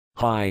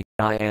Hi,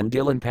 I am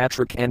Dylan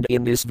Patrick, and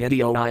in this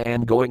video I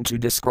am going to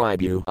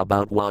describe you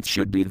about what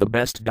should be the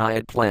best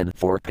diet plan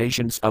for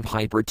patients of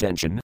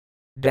hypertension.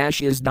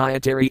 Is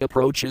dietary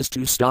approaches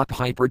to stop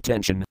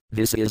hypertension.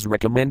 This is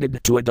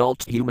recommended to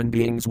adult human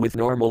beings with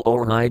normal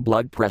or high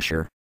blood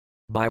pressure.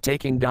 By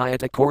taking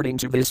diet according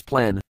to this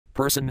plan,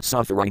 person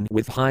suffering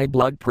with high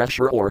blood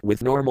pressure or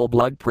with normal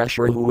blood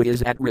pressure who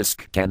is at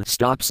risk can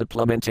stop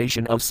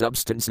supplementation of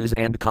substances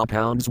and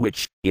compounds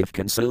which, if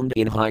consumed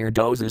in higher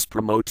doses,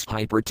 promote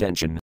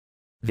hypertension.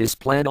 This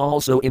plan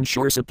also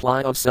ensures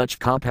supply of such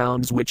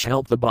compounds which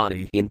help the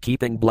body in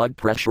keeping blood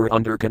pressure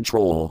under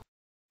control.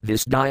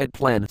 This diet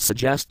plan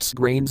suggests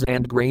grains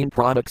and grain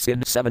products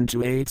in 7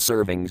 to 8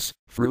 servings,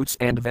 fruits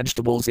and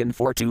vegetables in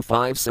 4 to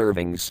 5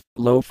 servings,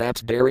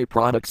 low-fat dairy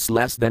products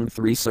less than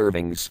 3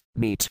 servings,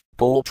 meat,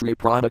 poultry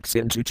products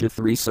in 2 to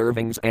 3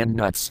 servings, and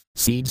nuts,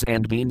 seeds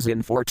and beans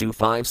in 4 to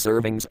 5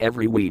 servings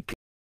every week.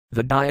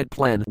 The diet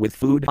plan with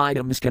food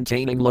items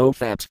containing low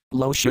fat,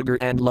 low sugar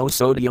and low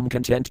sodium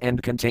content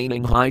and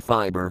containing high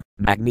fiber,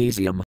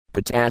 magnesium,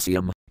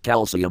 potassium,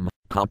 calcium,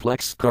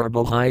 complex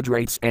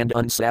carbohydrates and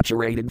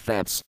unsaturated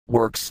fats,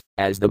 works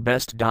as the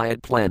best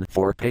diet plan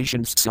for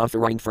patients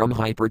suffering from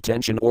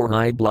hypertension or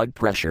high blood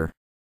pressure.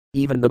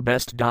 Even the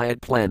best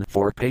diet plan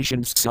for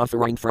patients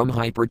suffering from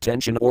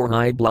hypertension or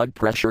high blood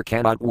pressure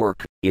cannot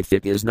work if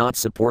it is not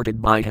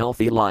supported by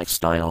healthy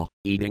lifestyle,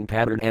 eating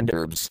pattern and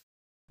herbs.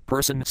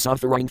 Person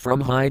suffering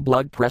from high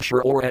blood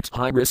pressure or at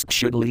high risk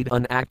should lead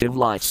an active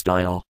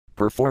lifestyle,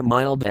 perform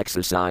mild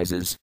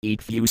exercises,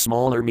 eat few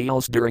smaller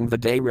meals during the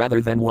day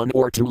rather than 1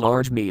 or 2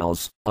 large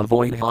meals,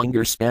 avoid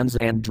hunger spans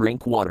and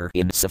drink water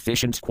in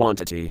sufficient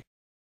quantity.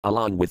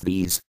 Along with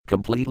these,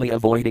 completely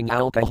avoiding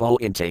alcohol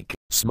intake,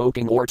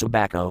 smoking or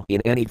tobacco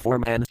in any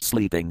form, and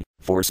sleeping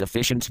for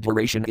sufficient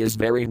duration is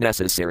very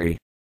necessary.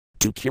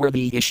 To cure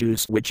the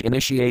issues which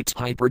initiate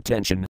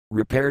hypertension,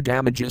 repair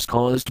damages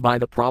caused by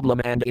the problem,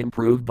 and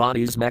improve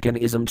body's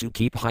mechanism to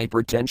keep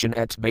hypertension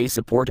at bay,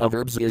 support of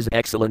herbs is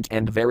excellent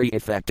and very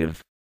effective.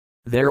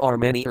 There are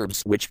many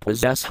herbs which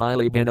possess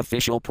highly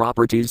beneficial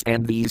properties,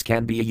 and these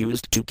can be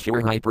used to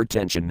cure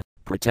hypertension,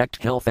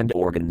 protect health and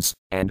organs,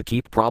 and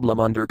keep problem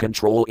under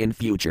control in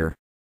future.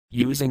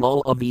 Using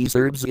all of these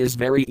herbs is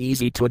very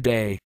easy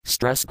today.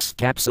 Stress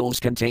capsules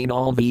contain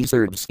all these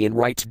herbs in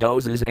right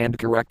doses and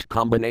correct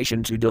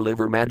combination to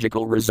deliver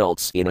magical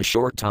results in a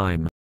short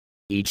time.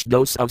 Each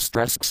dose of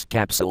stress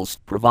capsules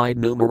provide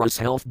numerous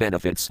health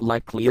benefits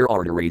like clear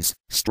arteries,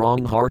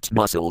 strong heart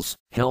muscles,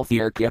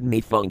 healthier kidney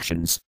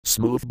functions,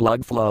 smooth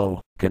blood flow,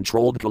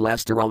 controlled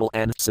cholesterol,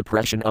 and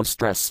suppression of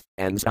stress,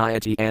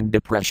 anxiety and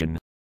depression.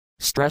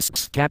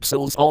 Stress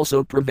capsules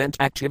also prevent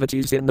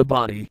activities in the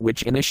body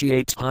which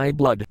initiate high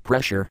blood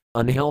pressure.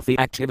 Unhealthy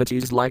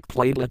activities like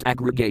platelet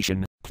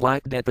aggregation,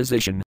 plaque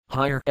deposition,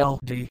 higher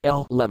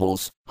LDL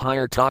levels,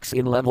 higher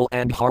toxin level,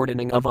 and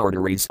hardening of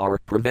arteries are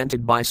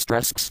prevented by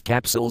stress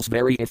capsules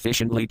very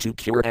efficiently to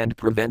cure and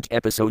prevent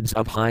episodes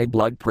of high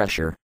blood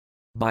pressure.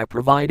 By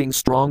providing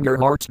stronger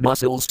heart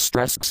muscles,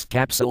 stress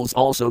capsules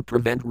also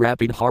prevent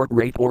rapid heart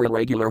rate or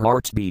irregular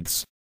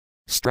heartbeats.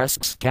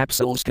 Stress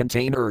capsules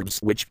contain herbs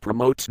which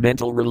promote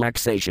mental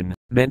relaxation,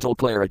 mental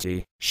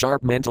clarity,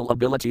 sharp mental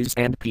abilities,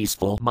 and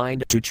peaceful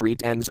mind to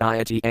treat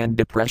anxiety and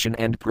depression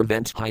and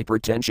prevent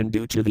hypertension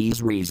due to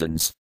these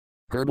reasons.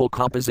 Herbal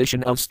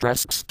composition of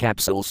stress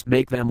capsules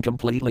make them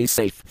completely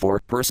safe for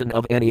person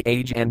of any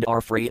age and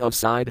are free of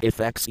side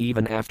effects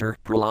even after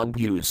prolonged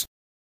use.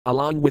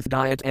 Along with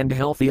diet and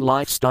healthy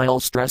lifestyle,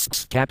 stress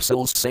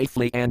capsules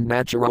safely and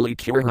naturally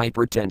cure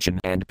hypertension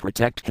and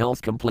protect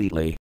health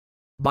completely.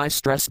 Buy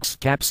stress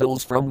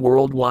capsules from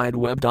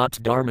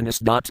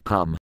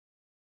worldwideweb.darmanis.com.